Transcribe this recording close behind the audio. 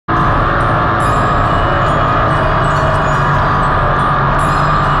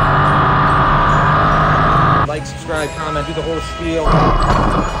deal.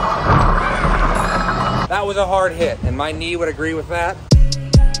 That was a hard hit, and my knee would agree with that.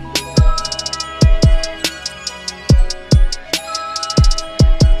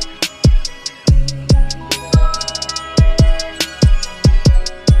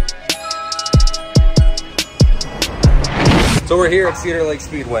 So we're here at Cedar Lake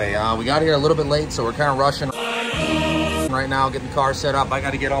Speedway. We got here a little bit late, so we're kind of rushing right now, getting the car set up. I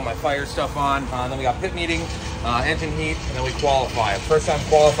got to get all my fire stuff on. Then we got pit meeting, engine heat, and then we qualify. First time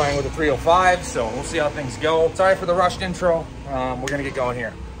qualifying with a 305, so we'll see how things go. Sorry for the rushed intro. We're gonna get going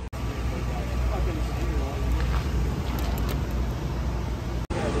here.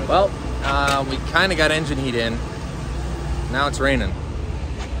 Well, we kind of got engine heat in. Now it's raining.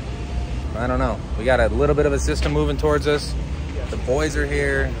 I don't know. We got a little bit of a system moving towards us. The boys are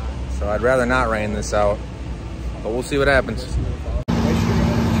here, so I'd rather not rain this out. But we'll see what happens.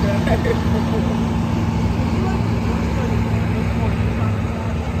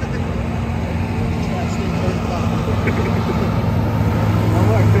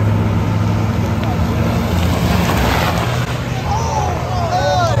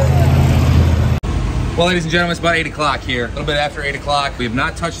 Well, ladies and gentlemen, it's about 8 o'clock here. A little bit after 8 o'clock. We have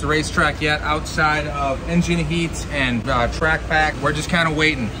not touched the racetrack yet outside of engine heat and track pack. We're just kind of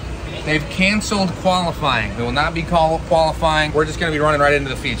waiting. They've canceled qualifying. We will not be qualifying. We're just gonna be running right into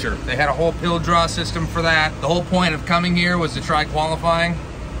the feature. They had a whole pill draw system for that. The whole point of coming here was to try qualifying.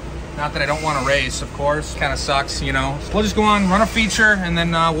 Not that I don't want to race, of course. Kind of sucks, you know. We'll just go on, run a feature, and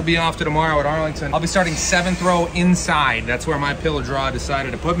then we'll be off to tomorrow at Arlington. I'll be starting 7th row inside. That's where my pill draw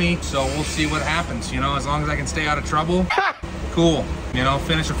decided to put me. So we'll see what happens, you know. As long as I can stay out of trouble, cool. You know,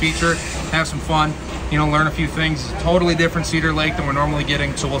 finish a feature, have some fun, you know, learn a few things. It's a totally different Cedar Lake than we're normally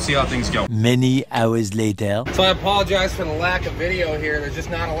getting, so we'll see how things go. Many hours later. So I apologize for the lack of video here. There's just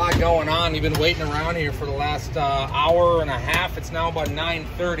not a lot going on. You've been waiting around here for the last hour and a half. It's now about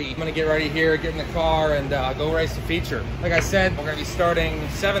 9:30. I'm gonna get ready here, get in the car, and go race the feature. Like I said, we're gonna be starting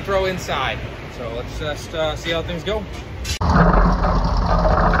 7th row inside. So let's just see how things go.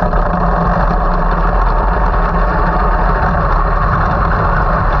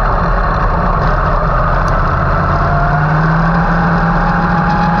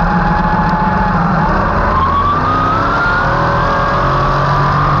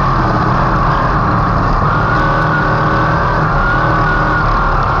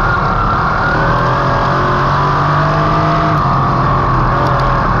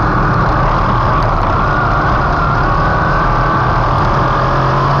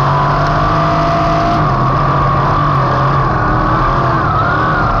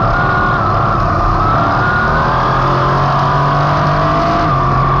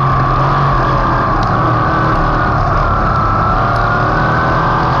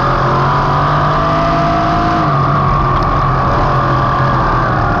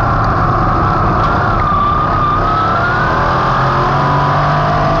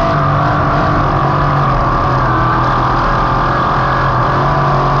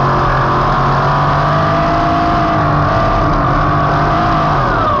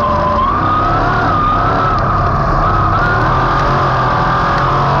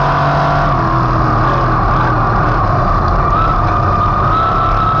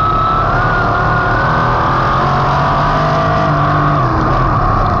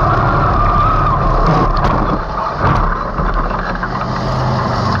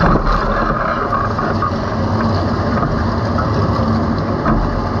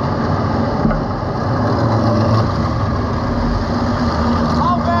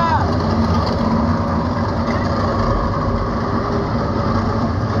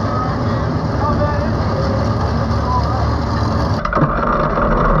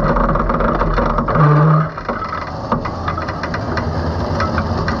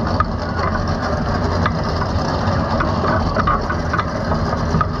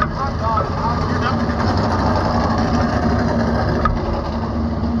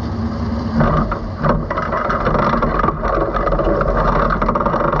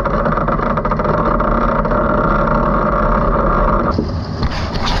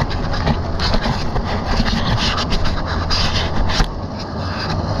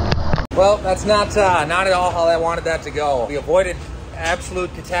 Well, that's not at all how I wanted that to go. We avoided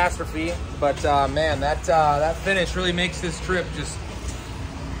absolute catastrophe, but man, that finish really makes this trip just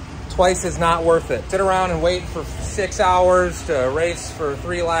twice as not worth it. Sit around and wait for 6 hours to race for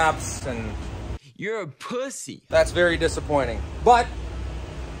 3 laps, and you're a pussy. That's very disappointing. But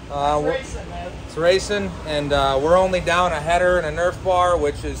It's racing, and we're only down a header and a Nerf bar,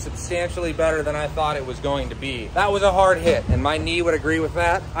 which is substantially better than I thought it was going to be. That was a hard hit, and my knee would agree with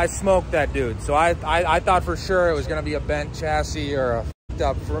that. I smoked that dude, so I thought for sure it was going to be a bent chassis or a f***ed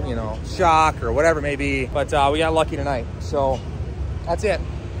up, you know, shock or whatever it may be. But we got lucky tonight, so that's it.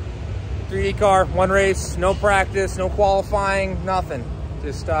 3D car, one race, no practice, no qualifying, nothing.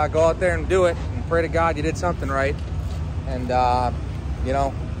 Just go out there and do it, and pray to God you did something right. And you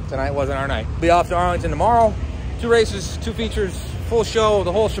know, tonight wasn't our night. Be off to Arlington tomorrow. 2 races, 2 features, full show,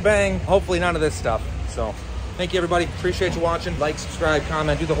 the whole shebang. Hopefully none of this stuff. So thank you, everybody. Appreciate you watching. Like, subscribe,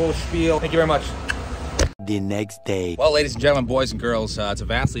 comment, do the whole spiel. Thank you very much. The next day. Well, ladies and gentlemen, boys and girls, it's a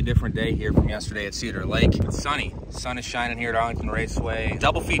vastly different day here from yesterday at Cedar Lake. It's sunny. The sun is shining here at Arlington Raceway.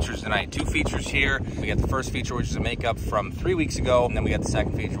 Double features tonight. 2 features here. We got the first feature, which is a makeup from 3 weeks ago, and then we got the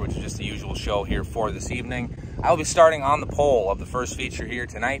second feature, which is just the usual show here for this evening. I will be starting on the pole of the first feature here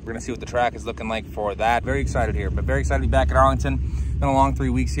tonight. We're gonna see what the track is looking like for that. Very excited here, but very excited to be back at Arlington. Been a long 3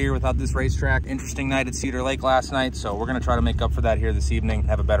 weeks here without this racetrack. Interesting night at Cedar Lake last night, so we're gonna try to make up for that here this evening,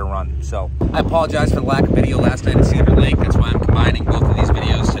 have a better run. So I apologize for the lack of video last night at Cedar Lake. That's why I'm combining both of these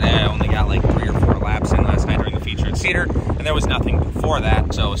videos today. I only got like 3 or 4 laps in last night during the feature at Cedar, and there was nothing before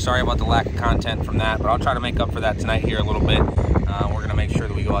that. So sorry about the lack of content from that, but I'll try to make up for that tonight here a little bit. We're gonna make sure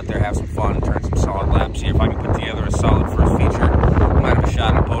that we go out there, have some fun, and turn some solid laps. See if I can put together a solid first feature. We might have a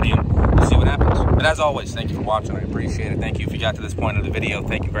shot at the podium. We'll see what happens. But as always, thank you for watching. I appreciate it. Thank you if you got to this point of the video.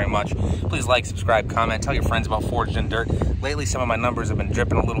 Thank you very much. Please like, subscribe, comment, tell your friends about Forged in Dirt. Lately, some of my numbers have been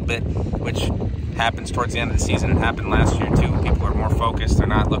dripping a little bit, which happens towards the end of the season. It happened last year too. People are more focused. They're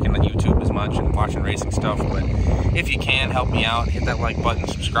not looking at YouTube as much and watching racing stuff. But if you can, help me out. Hit that like button.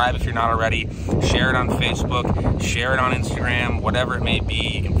 Subscribe if you're not already. Share it on Facebook. Share it on Instagram. Whatever it may be.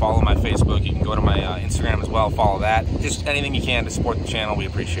 You can follow my Facebook. You can go to my Instagram as well. Follow that. Just anything you can to support the channel. We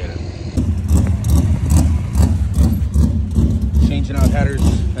appreciate it. Changing out headers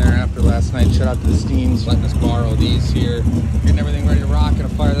there after last night. Shout out to the Steams letting us borrow these here. Getting everything ready to rock. Gonna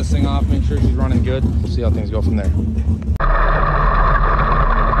fire this thing off. Make sure she's running good. We'll see how things go from there.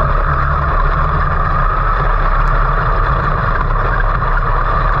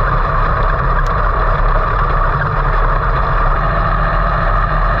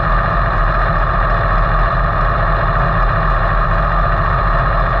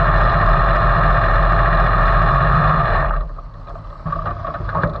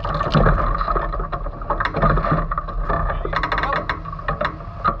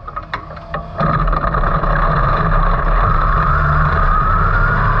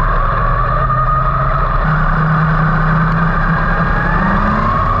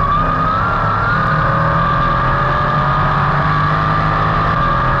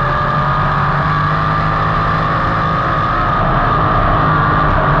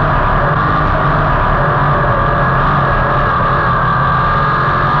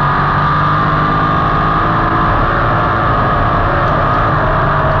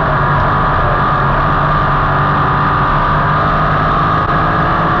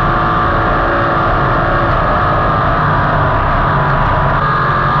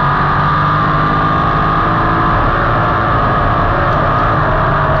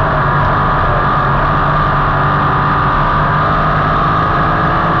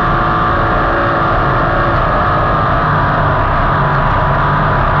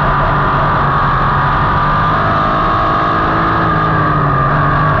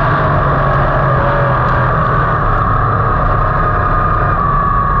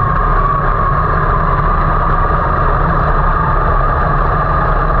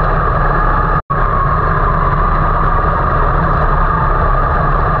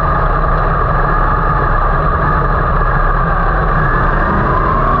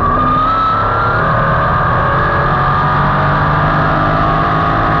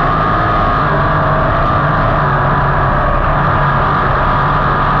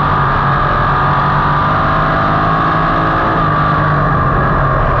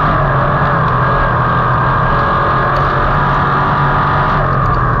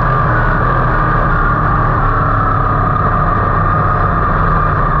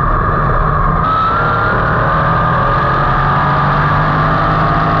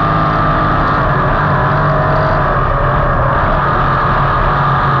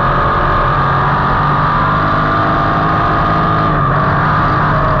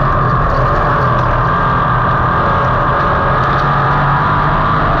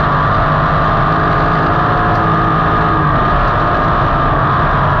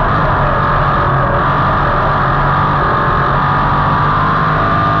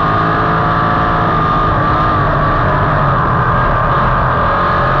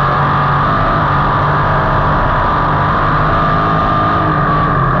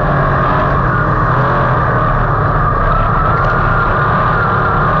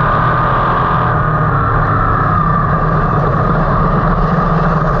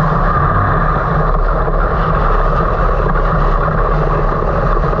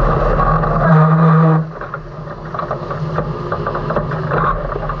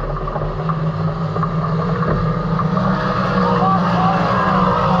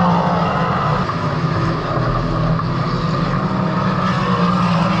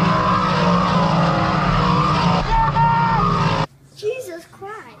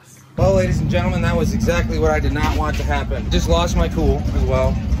 was exactly what I did not want to happen. Just lost my cool as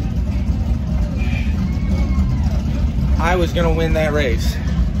well. I was gonna win that race.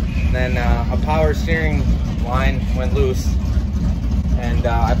 And then a power steering line went loose. And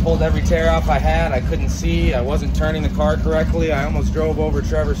I pulled every tear off I had. I couldn't see. I wasn't turning the car correctly. I almost drove over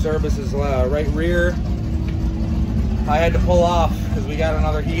Trevor Service's right rear. I had to pull off because we got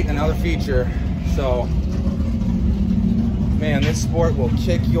another heat and another feature. So, man, this sport will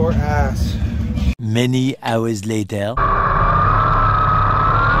kick your ass. Many hours later.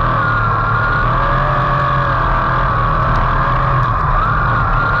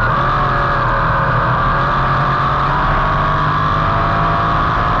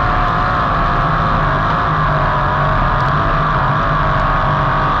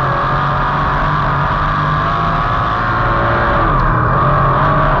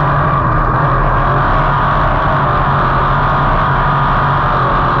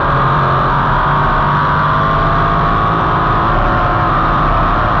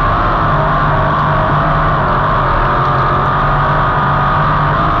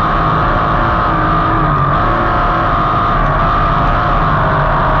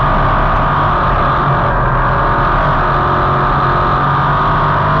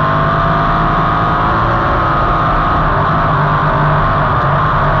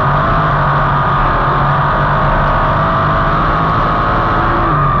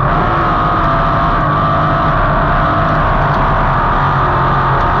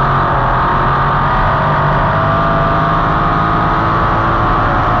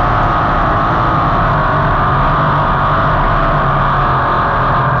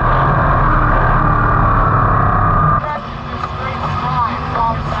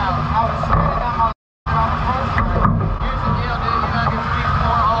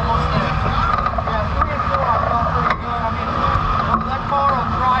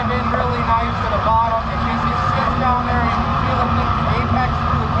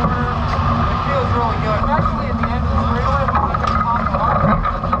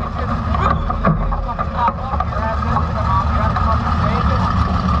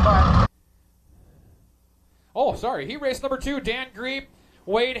 Sorry, he raced number 2, Dan Greep,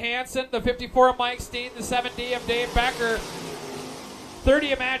 Wade Hansen, the 54 of Mike Steen, the 7D of Dave Becker,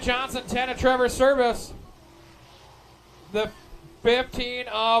 30 of Matt Johnson, 10 of Trevor Service, the 15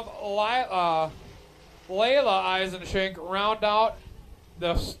 of Layla Eisenschink round out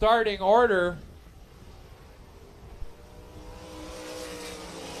the starting order.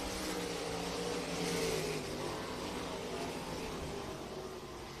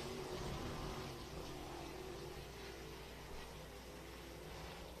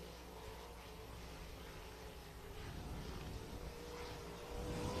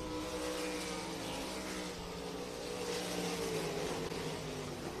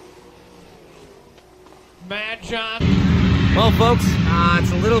 Matt John. Well, folks,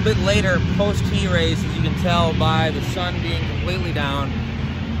 it's a little bit later post-heat race, as you can tell by the sun being completely down.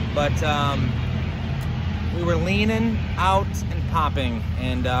 But we were leaning out and popping,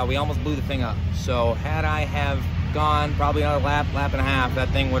 and we almost blew the thing up. So had I have gone probably another lap and a half, that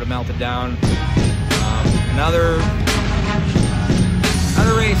thing would have melted down. Another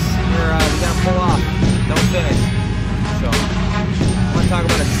race where we got to pull off, don't finish. So I want to talk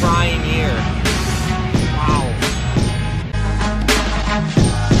about a trying year. Wow.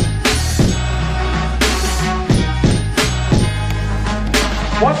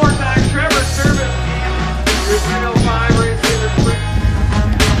 One more